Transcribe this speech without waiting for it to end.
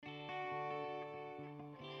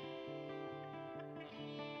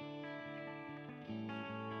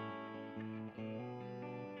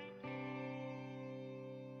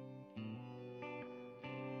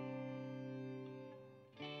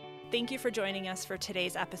Thank you for joining us for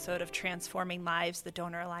today's episode of Transforming Lives, the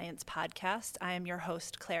Donor Alliance podcast. I am your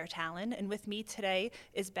host, Claire Talon, and with me today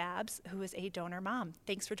is Babs, who is a donor mom.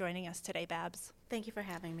 Thanks for joining us today, Babs. Thank you for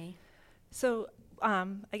having me. So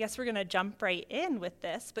I guess we're going to jump right in with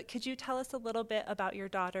this, but could you tell us a little bit about your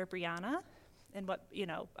daughter, Brianna, and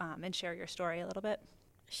and share your story a little bit?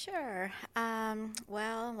 Sure.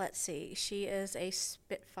 Well, let's see. She is a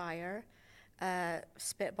Spitfire.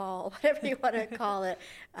 Spitball, whatever you want to call it,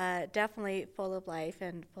 definitely full of life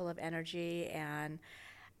and full of energy. And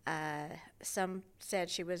some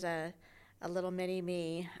said she was a little mini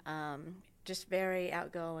me, just very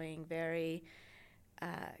outgoing, very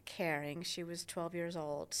caring. She was 12 years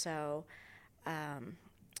old, so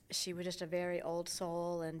she was just a very old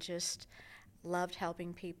soul and just loved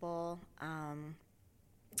helping people.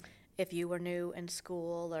 If you were new in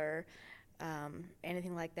school or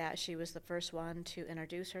anything like that, she was the first one to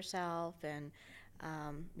introduce herself, and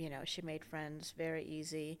she made friends very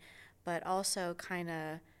easy, but also kind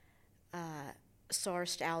of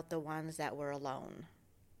sourced out the ones that were alone.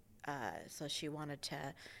 So she wanted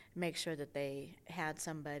to make sure that they had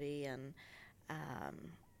somebody, and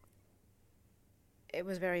it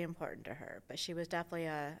was very important to her. But she was definitely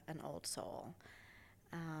an old soul,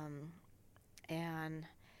 and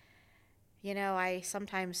I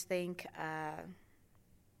sometimes think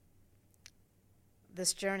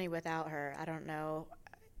this journey without her, I don't know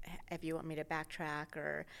if you want me to backtrack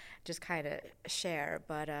or just kind of share,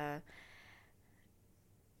 but,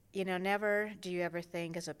 never do you ever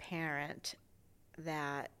think as a parent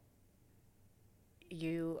that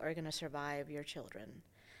you are going to survive your children,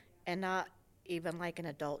 and not even like an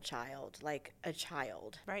adult child, like a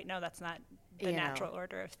child. Right, no, that's not the natural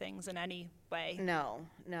order of things in any way. No.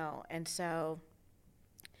 And so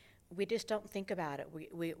we just don't think about it.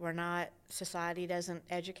 We're not, society doesn't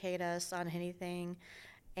educate us on anything.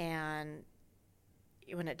 And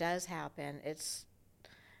when it does happen, it's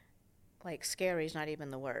like scary is not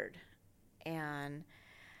even the word. And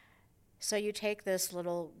so you take this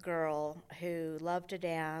little girl who loved to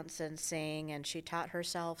dance and sing, and she taught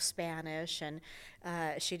herself Spanish, and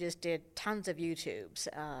she just did tons of YouTubes.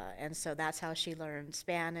 And so that's how she learned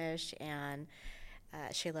Spanish, and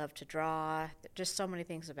she loved to draw. Just so many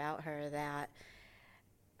things about her that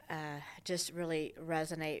just really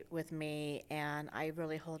resonate with me, and I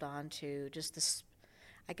really hold on to just this,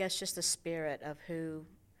 I guess, just the spirit of who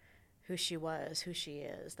she was, who she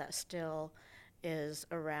is, that still is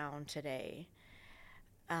around today.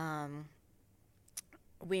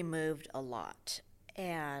 We moved a lot,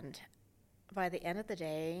 and by the end of the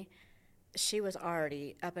day, she was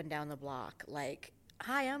already up and down the block, like,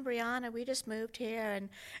 "Hi, I'm Brianna, we just moved here." And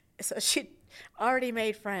so she already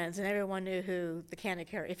made friends, and everyone knew who the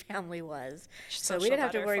Canacari family was. So we didn't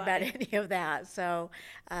have to worry about any of that. So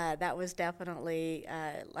that was definitely,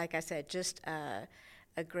 like I said, just a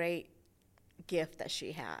great gift that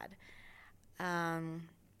she had.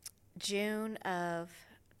 June of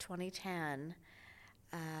 2010,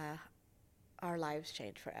 our lives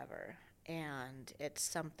changed forever. And it's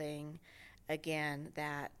something, again,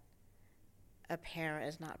 that a parent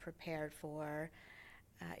is not prepared for.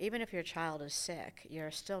 Even if your child is sick,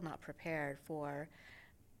 you're still not prepared for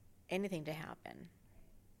anything to happen.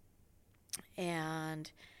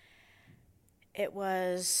 And it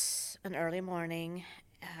was an early morning.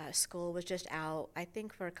 School was just out, I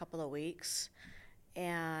think, for a couple of weeks.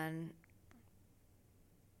 And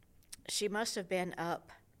she must have been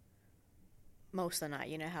up most of the night.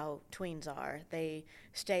 You know how tweens are. They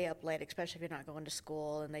stay up late, especially if you're not going to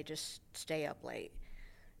school, and they just stay up late.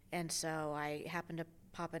 And so I happened to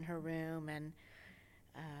pop in her room and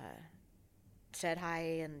said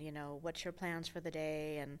hi, and, what's your plans for the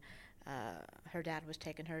day? And her dad was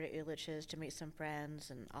taking her to Illich's to meet some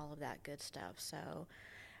friends and all of that good stuff. So,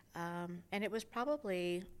 and it was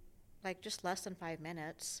probably like just less than 5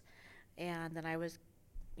 minutes. And then I was,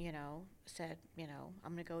 said, I'm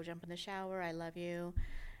going to go jump in the shower. I love you,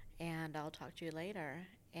 and I'll talk to you later.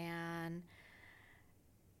 And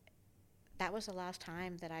that was the last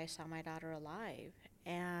time that I saw my daughter alive.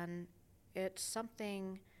 And it's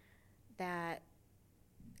something that,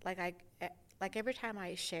 like every time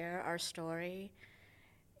I share our story,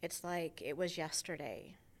 it's like it was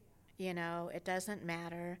yesterday. It doesn't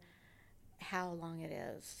matter how long it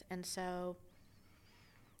is. And so,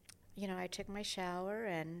 I took my shower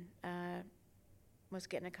and was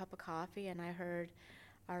getting a cup of coffee, and I heard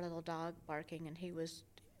our little dog barking, and he was,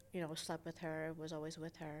 slept with her, was always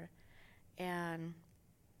with her. And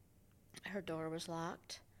her door was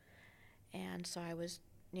locked. And so I was,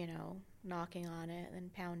 knocking on it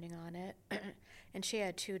and pounding on it. And she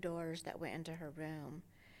had 2 doors that went into her room.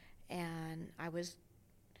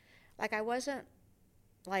 I wasn't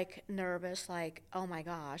like nervous, like, oh my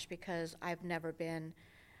gosh, because I've never been,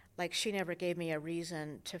 like, she never gave me a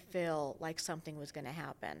reason to feel like something was going to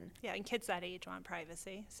happen. Yeah, and kids that age want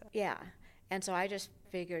privacy. So Yeah. And so I just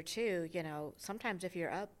figured too, sometimes if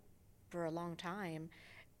you're up for a long time,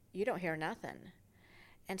 you don't hear nothing.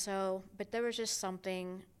 And so, but there was just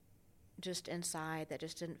something just inside that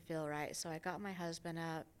just didn't feel right. So I got my husband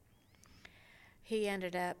up. He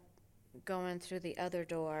ended up going through the other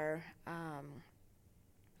door,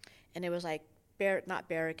 and it was like not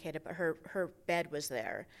barricaded, but her bed was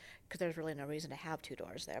there, because there's really no reason to have two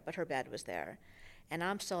doors there, but her bed was there. And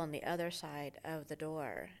I'm still on the other side of the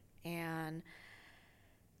door. And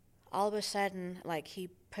all of a sudden, like, he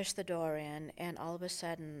pushed the door in, and all of a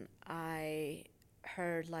sudden I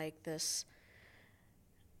heard like this,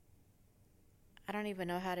 I don't even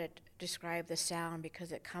know how to describe the sound,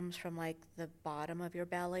 because it comes from like the bottom of your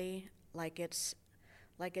belly, like it's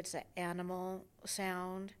an animal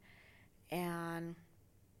sound. And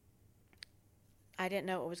I didn't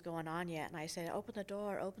know what was going on yet, and I said, open the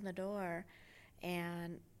door.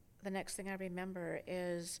 And the next thing I remember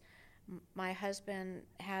is my husband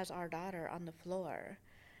has our daughter on the floor,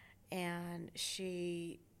 and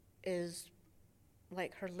she is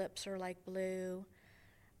like, her lips are like blue.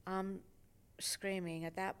 I'm screaming.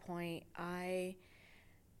 At that point, I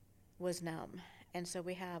was numb. And so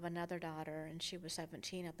we have another daughter, and she was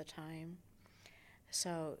 17 at the time.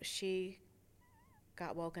 So she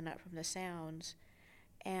got woken up from the sounds.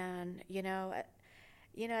 And,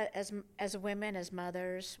 as women, as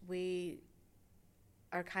mothers, we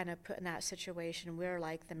are kind of put in that situation. We're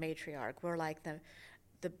like the matriarch. We're like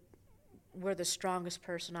we're the strongest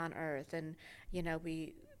person on earth. And,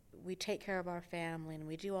 we take care of our family, and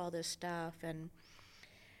we do all this stuff. And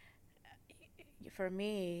for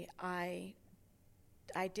me, I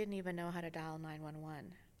didn't even know how to dial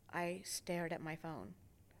 911. I stared at my phone.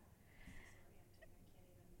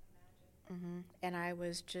 And I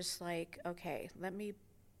was just like, okay, let me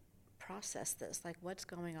process this. Like, what's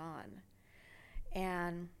going on?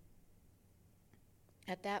 And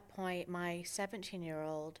at that point, my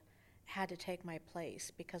 17-year-old had to take my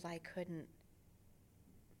place, because I couldn't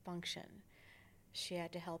function. She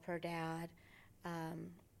had to help her dad.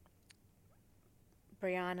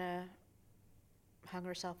 Brianna hung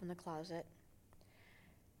herself in the closet.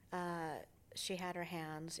 She had her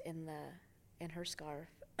hands in her scarf,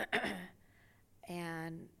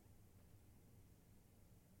 and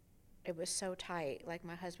it was so tight. Like,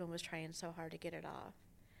 my husband was trying so hard to get it off,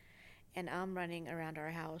 and I'm running around our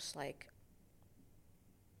house like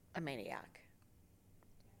a maniac,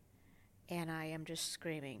 and I am just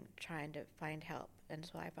screaming, trying to find help. And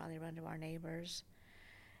so I finally run to our neighbors,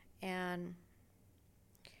 and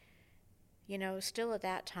still at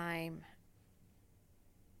that time,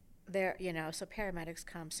 so paramedics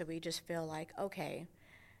come, so we just feel like, okay,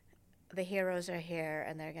 the heroes are here,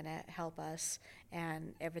 and they're going to help us,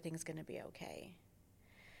 and everything's going to be okay.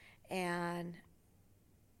 And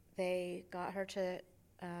they got her to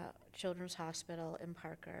Children's Hospital in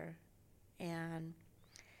Parker, and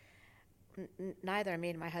neither me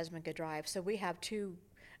and my husband could drive, so we have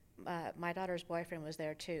my daughter's boyfriend was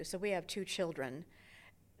there too, so we have two children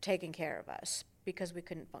taking care of us, because we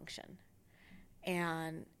couldn't function.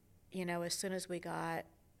 And as soon as we got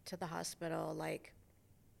to the hospital, like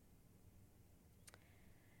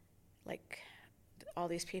all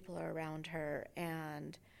these people are around her,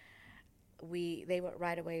 and they were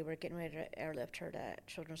right away, we're getting ready to airlift her to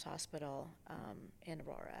Children's Hospital in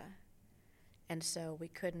Aurora. And so we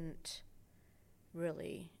couldn't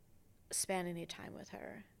really spend any time with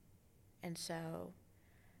her. And so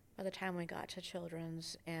by the time we got to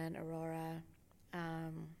Children's in Aurora,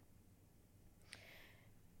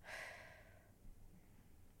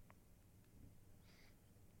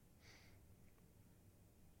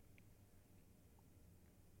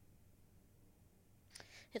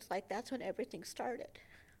 it's like that's when everything started.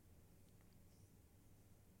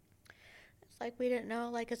 It's like we didn't know,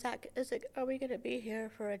 like, are we going to be here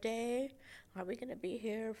for a day? Are we going to be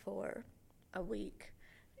here for a week?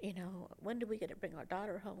 When do we get to bring our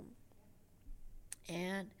daughter home?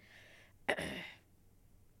 And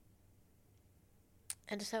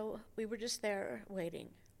and so we were just there waiting.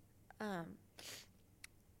 It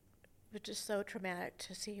was just so traumatic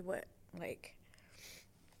to see what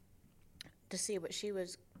she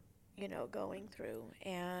was, going through.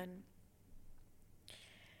 And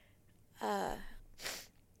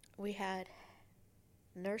we had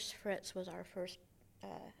Nurse Fritz was our first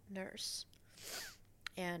nurse.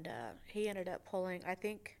 And he ended up pulling, I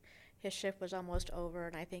think his shift was almost over,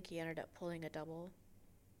 and I think he ended up pulling a double.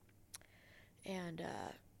 And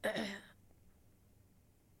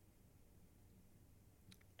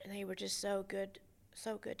and they were just so good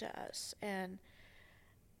to us. And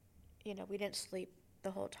we didn't sleep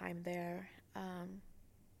the whole time there. And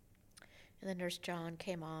then Nurse John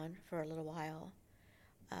came on for a little while.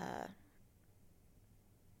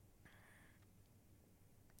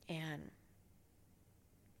 And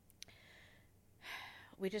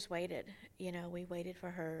we just waited. We waited for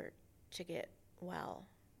her to get well.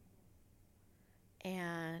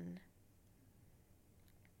 And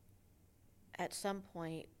at some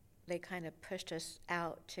point, they kind of pushed us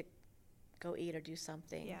out to go eat or do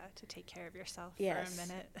something. Yeah, to take care of yourself Yes. for a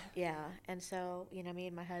minute. Yeah, and so, me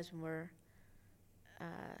and my husband were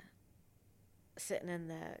sitting in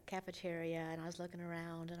the cafeteria, and I was looking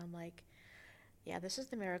around, and I'm like, yeah, this is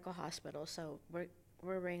the Miracle Hospital, so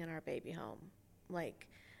we're bringing our baby home. Like,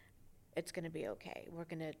 it's going to be okay. We're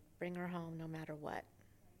going to bring her home no matter what.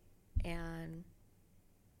 And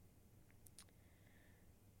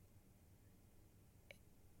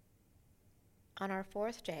on our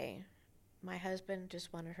 4th day, my husband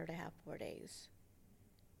just wanted her to have 4 days,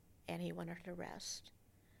 and he wanted her to rest.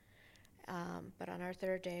 But on our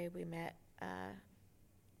 3rd day, we met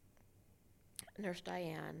Nurse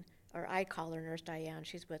Diane, or I call her Nurse Diane.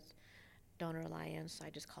 She's with Donor Alliance. I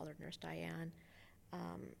just call her Nurse Diane,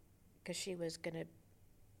 because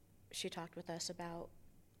she talked with us about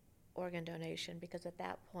organ donation, because at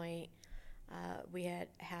that point we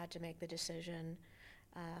had to make the decision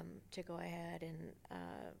to go ahead and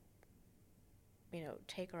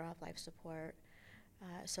take her off life support.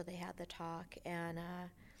 So they had the talk, and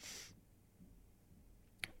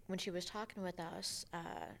when she was talking with us,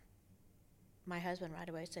 my husband right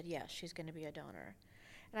away said, yes, she's going to be a donor.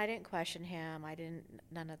 And I didn't question him.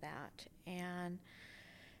 None of that. And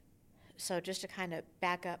so just to kind of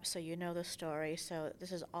back up so you know the story, so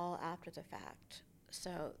this is all after the fact.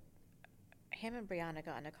 So him and Brianna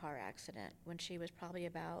got in a car accident when she was probably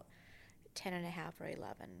about 10 and a half or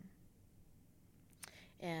 11.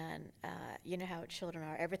 And you know how children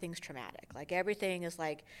are. Everything's traumatic. Like, everything is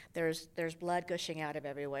like there's blood gushing out of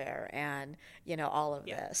everywhere, and all of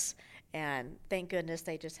this. And thank goodness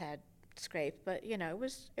they just had scraped. But it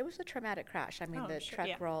was a traumatic crash. I mean, the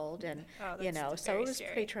truck rolled, and so it was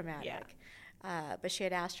scary. pretty traumatic. Yeah. But she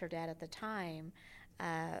had asked her dad at the time,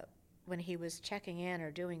 when he was checking in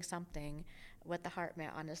or doing something, what the heart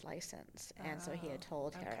meant on his license, and so he had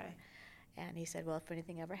told her. And he said, well, if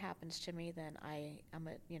anything ever happens to me, then I'm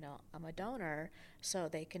a donor, so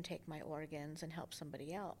they can take my organs and help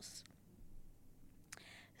somebody else.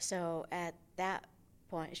 So at that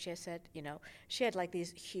point, she said, she had like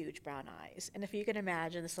these huge brown eyes. And if you can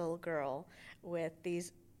imagine this little girl with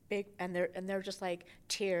these big, and they're just like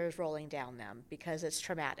tears rolling down them because it's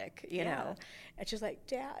traumatic, you know. And she's like,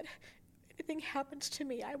 Dad, if anything happens to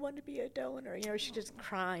me, I want to be a donor. She's just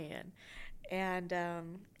crying. And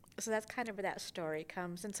so that's kind of where that story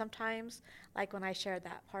comes. And sometimes, like when I share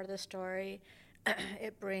that part of the story,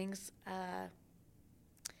 it brings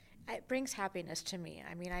happiness to me.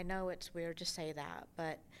 I mean, I know it's weird to say that,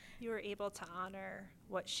 but you were able to honor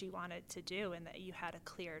what she wanted to do, and that you had a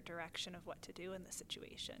clear direction of what to do in the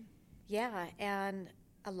situation. Yeah, and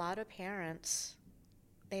a lot of parents,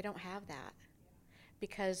 they don't have that.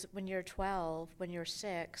 Because when you're 12, when you're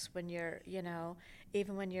 6, when you're,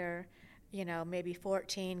 even when you're, maybe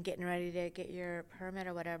 14, getting ready to get your permit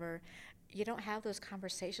or whatever, you don't have those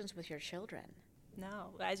conversations with your children.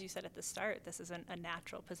 No, as you said at the start, this isn't a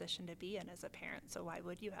natural position to be in as a parent, so why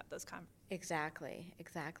would you have those conversations?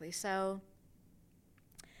 Exactly. So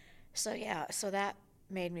that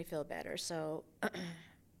made me feel better. So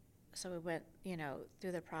we went,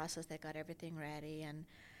 through the process. They got everything ready, and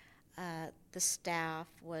the staff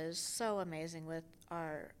was so amazing with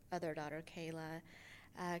our other daughter, Kayla,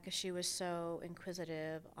 because she was so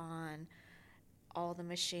inquisitive on all the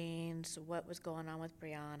machines, what was going on with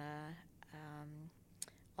Brianna,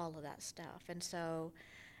 all of that stuff. And so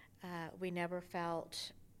we never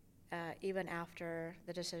felt, even after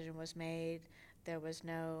the decision was made, there was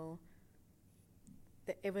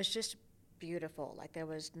it was just beautiful. Like, there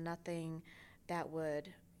was nothing that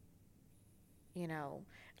would,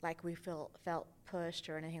 like we felt pushed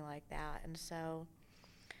or anything like that. And so,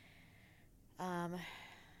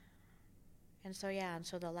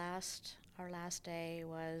 our last day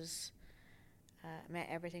was, meant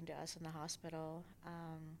everything to us in the hospital.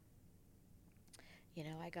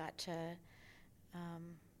 I got to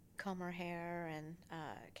comb her hair, and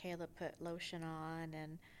Kayla put lotion on,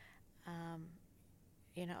 and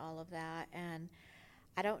all of that. And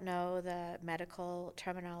I don't know the medical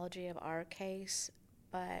terminology of our case,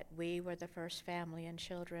 but we were the first family in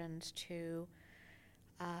Children's to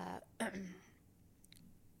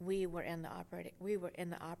we were in the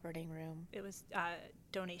operating room. It was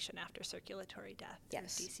donation after circulatory death.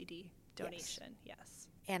 Yes. DCD donation. Yes.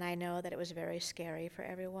 And I know that it was very scary for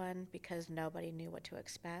everyone because nobody knew what to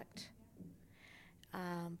expect.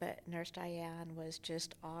 But Nurse Diane was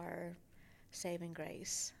just our saving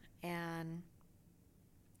grace. And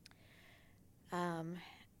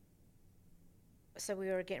so they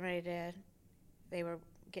were getting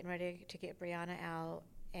ready to get Brianna out,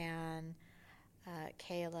 and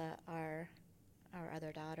Kayla, our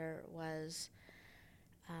other daughter,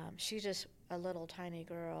 she's just a little tiny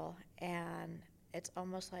girl, and it's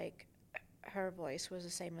almost like her voice was the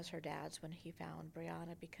same as her dad's when he found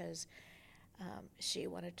Brianna, because she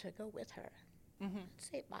wanted to go with her,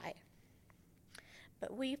 say bye.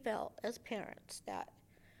 But we felt as parents that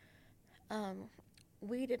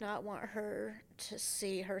we did not want her to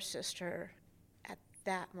see her sister at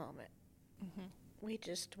that moment. We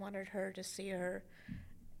just wanted her to see her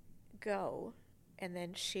go, and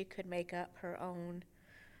then she could make up her own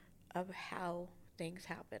of how things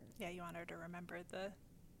happen. Yeah, you want her to remember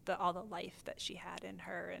all the life that she had in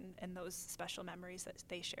her, and those special memories that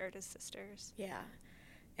they shared as sisters. Yeah.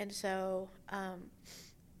 And so,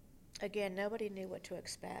 again, nobody knew what to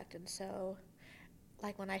expect. And so,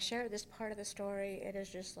 like, when I share this part of the story, it is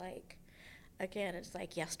just like, again, it's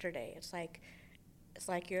like yesterday. It's like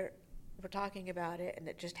we're talking about it, and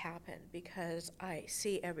it just happened because I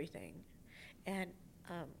see everything. And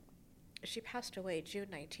she passed away June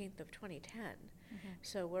 19th of 2010.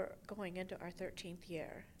 So we're going into our 13th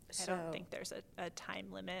year. I don't think there's a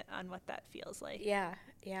time limit on what that feels like. Yeah.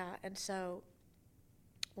 And so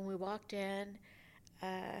when we walked in,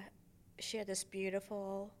 she had this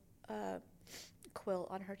beautiful quilt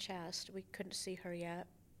on her chest. We couldn't see her yet.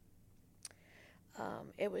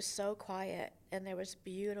 It was so quiet, and there was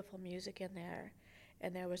beautiful music in there,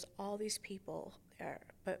 and there was all these people there.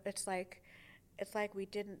 But it's like we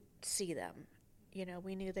didn't see them. You know,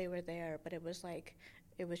 we knew they were there, but it was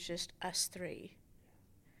just us three.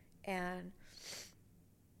 And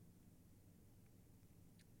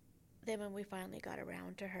then when we finally got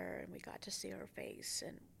around to her and we got to see her face,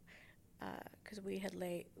 and because we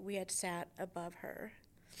had sat above her,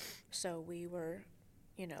 so we were,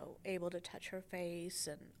 able to touch her face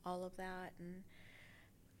and all of that. And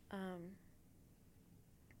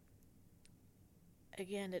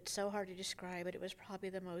again, it's so hard to describe it. It was probably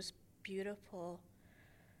the most beautiful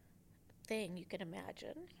thing you can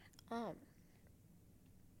imagine.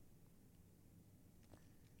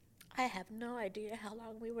 I have no idea how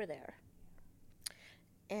long we were there.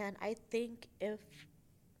 And I think if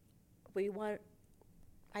we would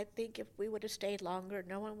have stayed longer,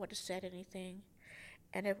 no one would have said anything.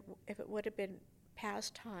 And if it would have been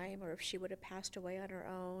past time, or if she would have passed away on her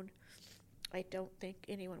own, I don't think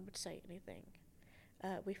anyone would say anything.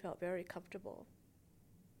 We felt very comfortable.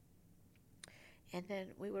 And then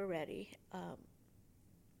we were ready.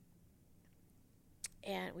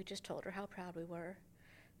 And we just told her how proud we were,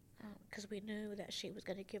 because we knew that she was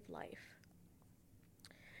going to give life.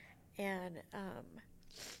 And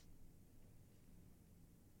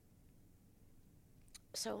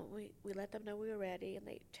so we let them know we were ready, and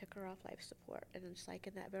they took her off life support. And it's like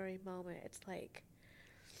in that very moment, it's like,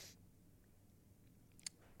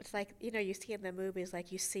 you see in the movies,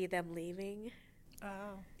 like you see them leaving.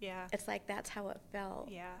 Oh, yeah. It's like that's how it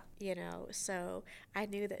felt. Yeah. So I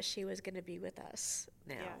knew that she was going to be with us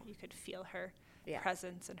now. Yeah, you could feel her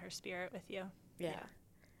presence and her spirit with you. Yeah.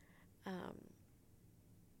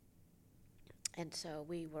 And so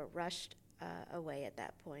we were rushed away at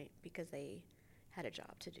that point because they had a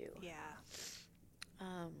job to do. Yeah.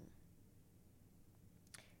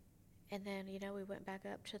 And then, we went back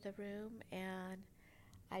up to the room, and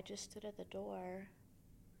I just stood at the door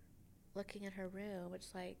looking at her room.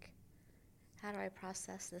 It's like, how do I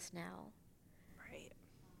process this now? Right.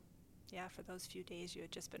 Yeah, for those few days you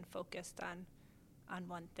had just been focused on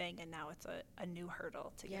one thing, and now it's a new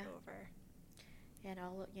hurdle to get over. And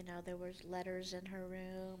there was letters in her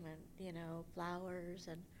room, and, flowers,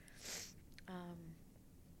 and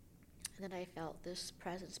then I felt this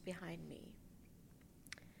presence behind me.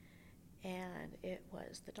 And it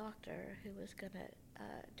was the doctor who was going to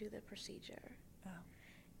do the procedure. Oh.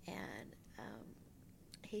 And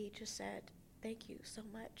he just said, "Thank you so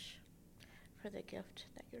much for the gift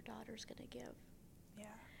that your daughter's going to give."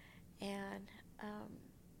 Yeah. And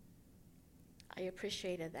I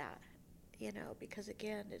appreciated that, because,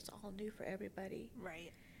 again, it's all new for everybody.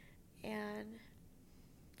 Right. And,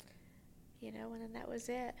 and then that was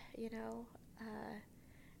it,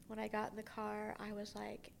 When I got in the car, I was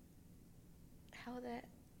like, how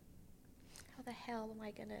the hell am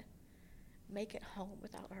I going to make it home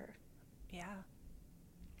without her? Yeah.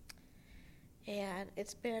 And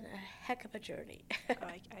it's been a heck of a journey. Oh,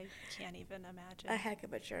 I can't even imagine. A heck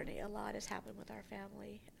of a journey. A lot has happened with our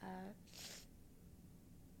family.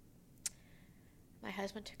 My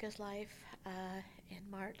husband took his life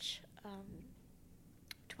in March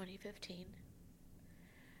 2015.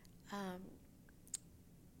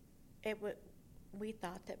 We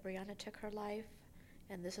thought that Brianna took her life,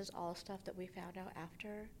 and this is all stuff that we found out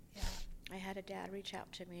after. Yeah. I had a dad reach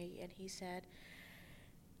out to me, and he said,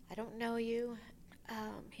 I don't know you.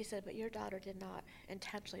 He said, but your daughter did not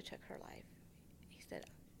intentionally took her life. He said,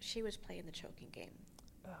 she was playing the choking game.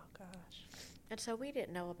 Oh, gosh. And so we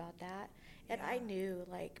didn't know about that. And Yeah. I knew,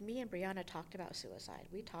 like, me and Brianna talked about suicide.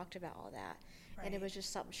 We talked about all that. Right. And it was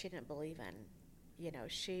just something she didn't believe in. You know,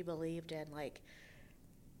 she believed in, like,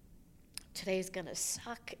 today's going to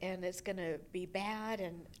suck and it's going to be bad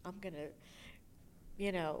and I'm going to,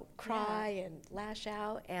 you know, cry and lash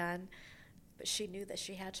out. But she knew that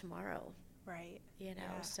she had tomorrow. Right. You know,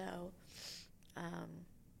 Yeah.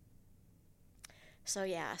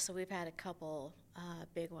 so we've had a couple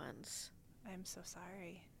big ones. I'm so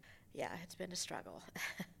sorry. Yeah, it's been a struggle.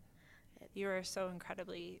 You are so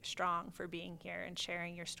incredibly strong for being here and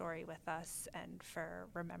sharing your story with us and for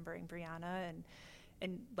remembering Brianna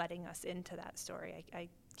and letting us into that story. I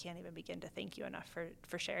can't even begin to thank you enough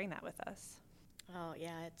for sharing that with us. Oh,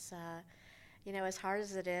 yeah, it's, you know, as hard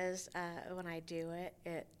as it is when I do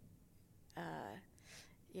it,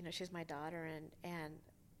 you know, she's my daughter and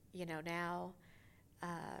you know, now,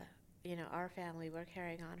 you know, our family, we're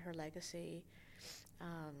carrying on her legacy.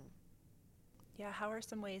 Yeah, how are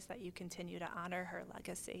some ways that you continue to honor her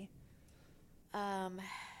legacy?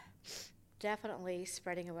 Definitely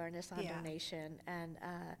spreading awareness on Yeah. donation and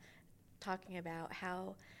talking about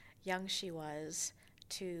how young she was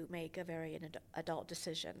to make a very adult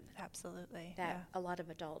decision Absolutely. that Yeah. a lot of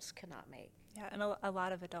adults cannot make. Yeah, and a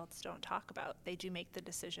lot of adults don't talk about. They do make the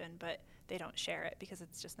decision, but they don't share it because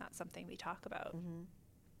it's just not something we talk about. Mm-hmm.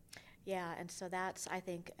 Yeah, and so that's, I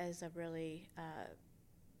think, is a really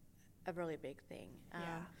big thing.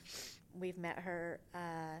 Yeah. We've met her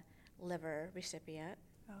liver recipient.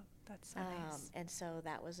 Oh, that's so nice. And so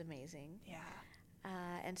that was amazing. Yeah.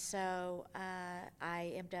 And so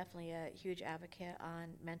I am definitely a huge advocate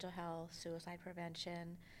on mental health, suicide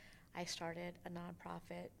prevention. I started a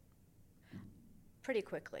nonprofit pretty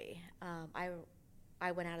quickly.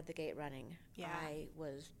 I went out of the gate running. Yeah. I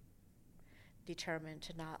was determined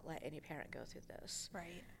to not let any parent go through this.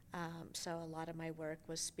 Right. So a lot of my work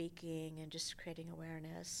was speaking and just creating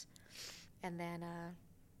awareness. And then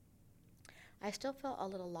I still felt a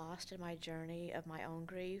little lost in my journey of my own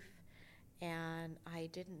grief. And I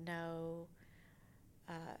didn't know,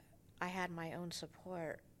 I had my own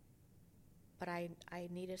support, but I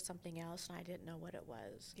needed something else and I didn't know what it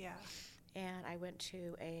was. Yeah. And I went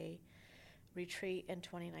to a retreat in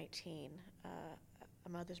 2019, a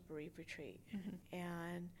Mother's Bereaved retreat. Mm-hmm.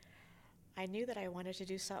 And I knew that I wanted to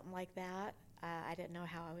do something like that. I didn't know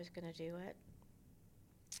how I was going to do it.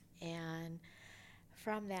 And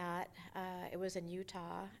from that, it was in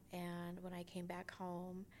Utah. And when I came back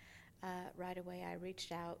home, right away I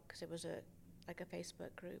reached out because it was a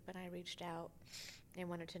Facebook group, and I reached out and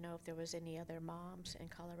wanted to know if there was any other moms in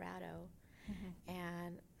Colorado. Mm-hmm.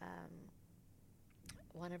 And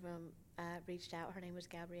one of them reached out. Her name was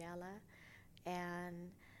Gabriella, and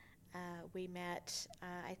we met,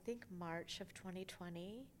 I think, March of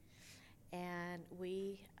 2020, and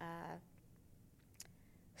we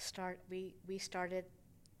started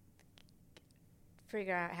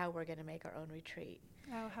figure out how we're going to make our own retreat.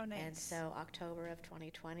 Oh, how nice. And so October of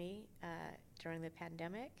 2020, during the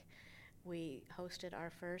pandemic, we hosted our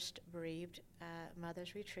first bereaved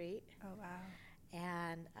mothers retreat. Oh, wow.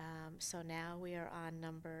 And so now we are on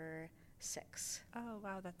number 6. Oh,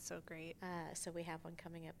 wow, that's so great. So we have one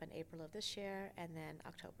coming up in April of this year and then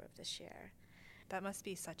October of this year. That must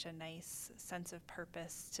be such a nice sense of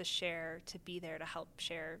purpose to share, to be there to help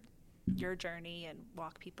share your journey and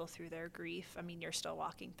walk people through their grief. I mean, you're still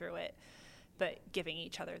walking through it, but giving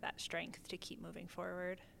each other that strength to keep moving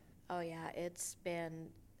forward. Oh, yeah, it's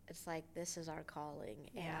like this is our calling.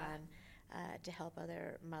 Yeah. And to help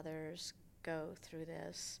other mothers go through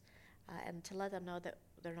this and to let them know that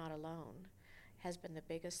they're not alone has been the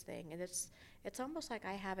biggest thing. And it's almost like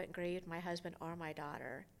I haven't grieved my husband or my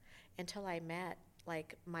daughter until I met,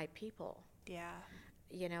 like, my people. Yeah.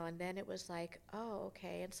 You know, and then it was like, oh,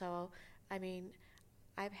 okay. And so, I mean,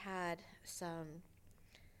 I've had some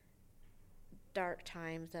dark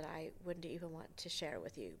times that I wouldn't even want to share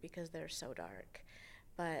with you because they're so dark.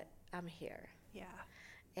 But I'm here. Yeah.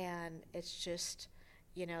 And it's just,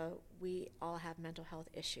 you know, we all have mental health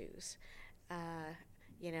issues.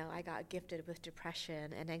 You know, I got gifted with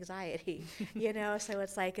depression and anxiety, you know, so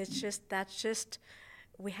it's like, that's just,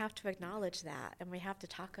 we have to acknowledge that and we have to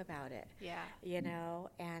talk about it. Yeah. You know,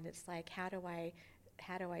 and it's like, how do I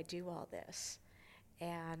do all this?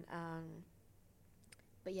 And,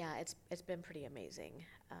 but yeah, it's been pretty amazing,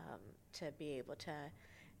 to be able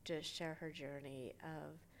to share her journey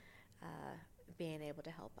of, being able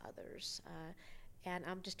to help others. And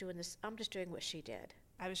I'm just doing what she did.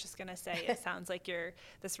 I was just going to say, it sounds like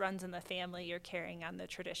this runs in the family. You're carrying on the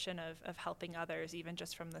tradition of helping others, even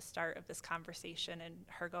just from the start of this conversation and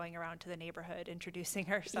her going around to the neighborhood, introducing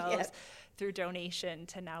herself Yes. through donation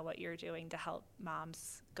to now what you're doing to help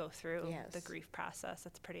moms go through Yes. the grief process.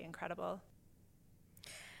 That's pretty incredible.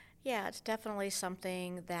 Yeah, it's definitely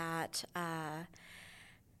something that,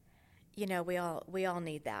 you know, we all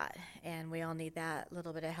need that, and we all need that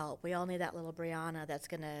little bit of help. We all need that little Brianna that's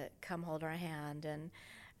going to come hold our hand. And,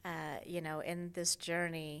 you know, in this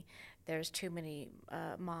journey, there's too many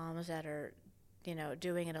moms that are, you know,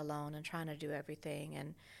 doing it alone and trying to do everything.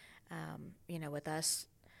 And, you know, with us,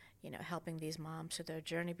 you know, helping these moms through their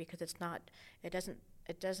journey, because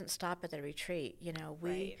it doesn't stop at the retreat. You know, we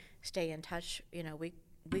Right. stay in touch. You know, we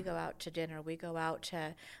go out to dinner, we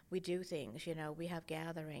do things, you know, we have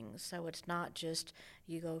gatherings. So it's not just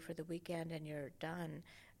you go for the weekend and you're done,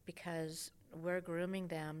 because we're grooming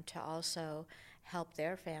them to also help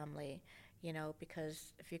their family, you know,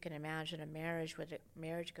 because if you can imagine a marriage, what a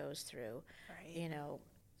marriage goes through, Right. you know,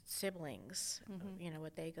 siblings, Mm-hmm. you know,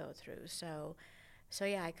 what they go through. So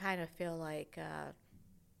yeah, I kind of feel like,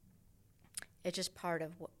 it's just part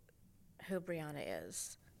of who Brianna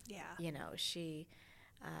is. Yeah. You know, she,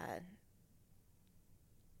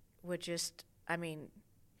 would just, I mean,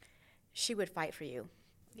 she would fight for you.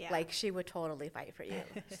 Yeah. Like, she would totally fight for you.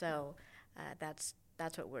 So that's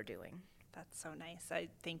what we're doing. That's so nice. I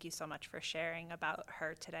thank you so much for sharing about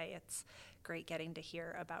her today. It's great getting to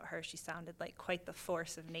hear about her. She sounded like quite the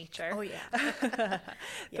force of nature. Oh, yeah. But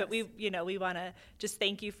Yes. we want to just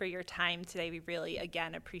thank you for your time today. We really,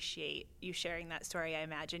 again, appreciate you sharing that story. I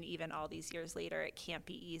imagine even all these years later, it can't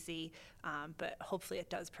be easy, but hopefully it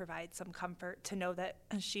does provide some comfort to know that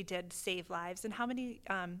she did save lives. And how many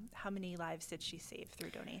lives did she save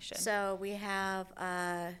through donation? So we have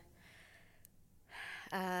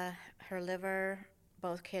her liver,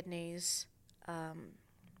 both kidneys,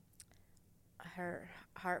 her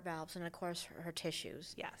heart valves, and of course her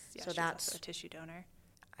tissues. Yes, So she's that's, also a tissue donor.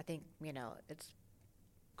 I think, you know, it's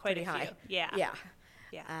Quite pretty a few. high. Yeah.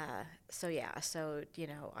 Yeah. So you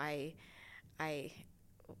know, I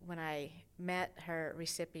when I met her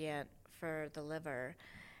recipient for the liver,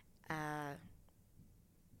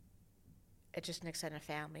 it's just an extended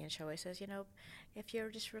family, and she always says, you know, if you're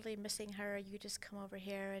just really missing her, you just come over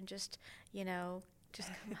here and just, you know, just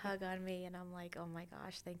come hug on me. And I'm like, oh my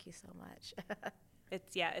gosh, thank you so much.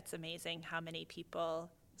 It's amazing how many people's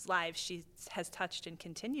lives she has touched and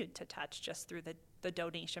continued to touch just through the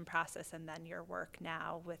donation process, and then your work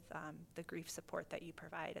now with the grief support that you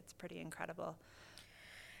provide. It's pretty incredible.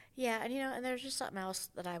 Yeah, and you know, and there's just something else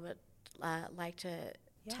that I would like to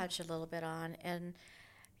touch a little bit on. And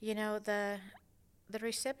you know, the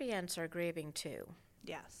recipients are grieving too.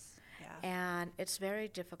 Yes. Yeah. And it's very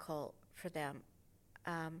difficult for them.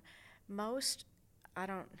 I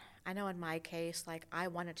know in my case, like, I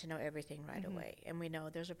wanted to know everything right away. And we know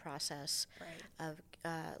there's a process Right. of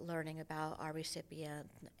learning about our recipient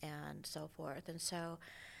and so forth. And so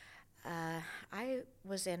I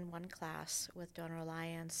was in one class with Donor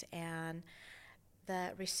Alliance, and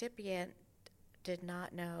the recipient did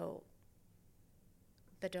not know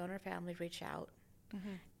the donor family reached out,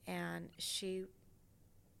 and she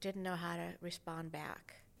didn't know how to respond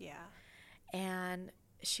back. Yeah. And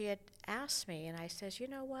she had asked me, and I says, you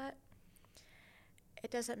know what?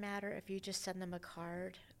 It doesn't matter if you just send them a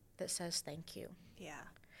card that says thank you. Yeah.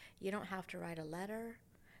 You don't have to write a letter.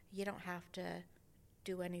 You don't have to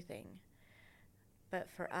do anything.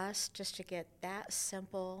 But for us, just to get that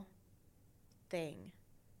simple thing,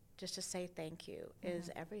 just to say thank you,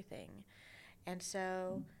 is everything. And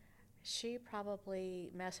so she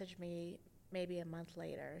probably messaged me maybe a month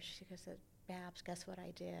later. She said, Babs, guess what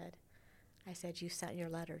I did? I said, you sent your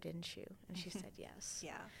letter, didn't you? And she said, yes.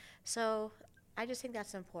 Yeah. So I just think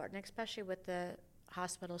that's important, especially with the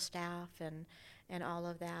hospital staff and all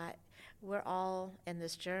of that. We're all in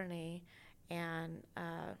this journey, and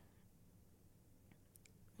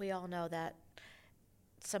we all know that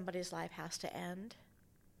somebody's life has to end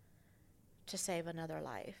to save another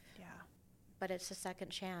life. Yeah. But it's a second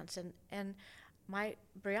chance, and my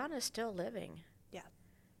Brianna's still living. Yeah.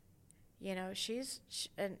 You know,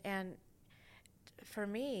 and for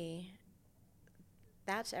me,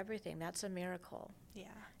 that's everything. That's a miracle. Yeah.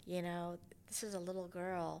 You know, this is a little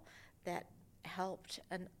girl that helped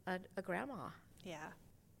a grandma, Yeah.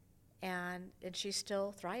 and she's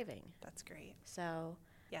still thriving. That's great. So,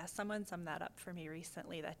 yeah, someone summed that up for me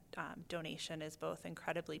recently, that donation is both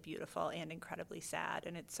incredibly beautiful and incredibly sad.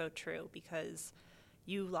 And it's so true, because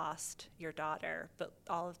you lost your daughter, but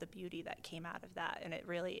all of the beauty that came out of that. And it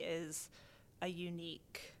really is a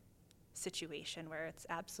unique situation where it's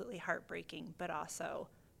absolutely heartbreaking, but also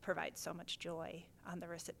provides so much joy on the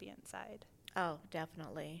recipient side. oh,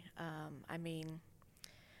 definitely. I mean,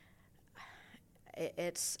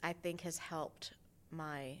 it's, I think, has helped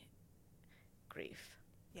my grief.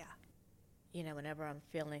 Yeah. You know, whenever I'm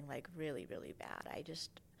feeling like really, really bad, I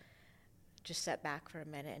just sit back for a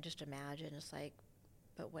minute and just imagine. It's like,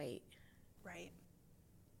 but wait, Right.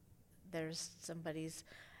 there's somebody's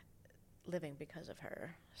living because of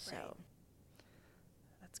her. So, Right.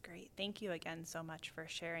 That's great. Thank you again so much for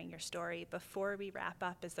sharing your story. Before we wrap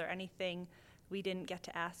up, is there anything we didn't get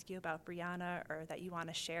to ask you about Brianna, or that you want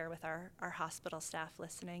to share with our hospital staff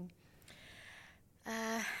listening?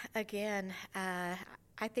 again, I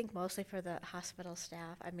think mostly for the hospital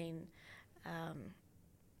staff. I mean,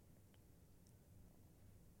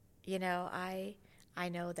 you know, I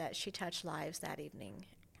know that she touched lives that evening,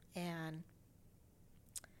 and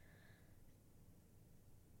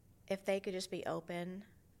if they could just be open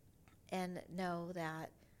and know that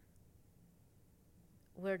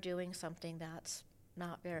we're doing something that's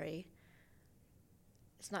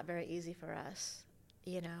it's not very easy for us,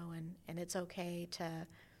 you know, and it's okay to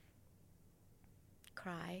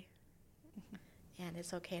cry, and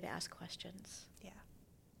it's okay to ask questions. Yeah.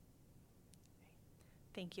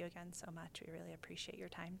 Thank you again so much. We really appreciate your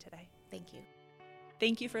time today. Thank you.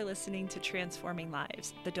 Thank you for listening to Transforming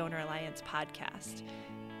Lives, the Donor Alliance podcast.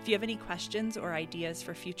 If you have any questions or ideas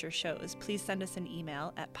for future shows, please send us an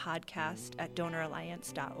email at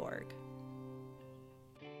podcast@donoralliance.org.